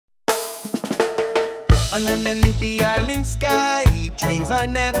Underneath the island sky, dreams are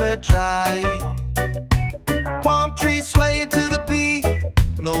never dry. Palm trees swaying to the beat,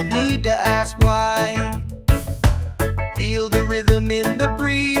 no need to ask why. Feel the rhythm in the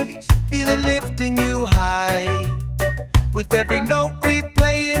breeze, feel it lifting you high. With every note we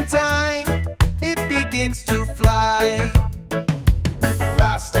play in time, it begins to fly.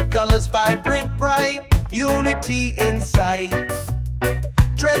 Rasta colors vibrant bright, unity in sight.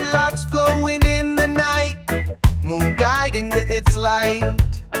 Dreadlocks flowing in the night, moon guiding its light.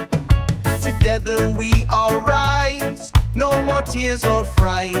 Together we all rise, no more tears or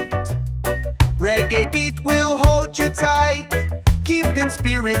fright. Reggae beat will hold you tight, keep them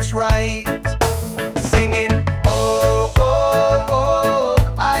spirits right. Singing, oh, oh,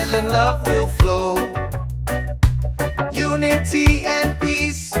 oh, island love will flow. Unity and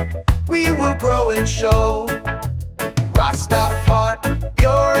peace, we will grow and show. Rasta heart,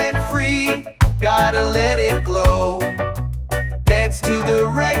 pure and free, gotta let it glow. Dance to the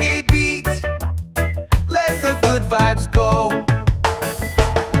reggae beat, let the good vibes go.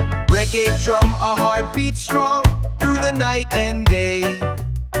 Reggae drum, a heartbeat strong, through the night and day.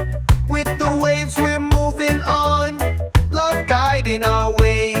 With the waves we're moving on, love guiding our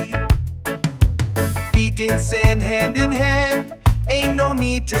way. Feet in sand, hand in hand, ain't no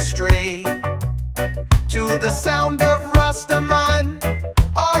need to stray. To the sound of Rasta man,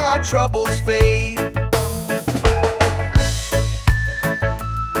 all our troubles fade.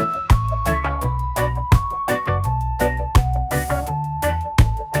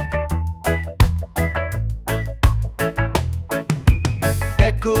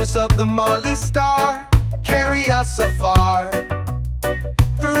 Echoes of the Marley star carry us afar.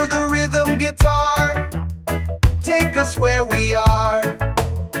 Through the rhythm guitar, take us where we are.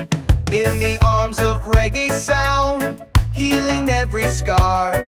 In the arms of reggae sound, healing every scar.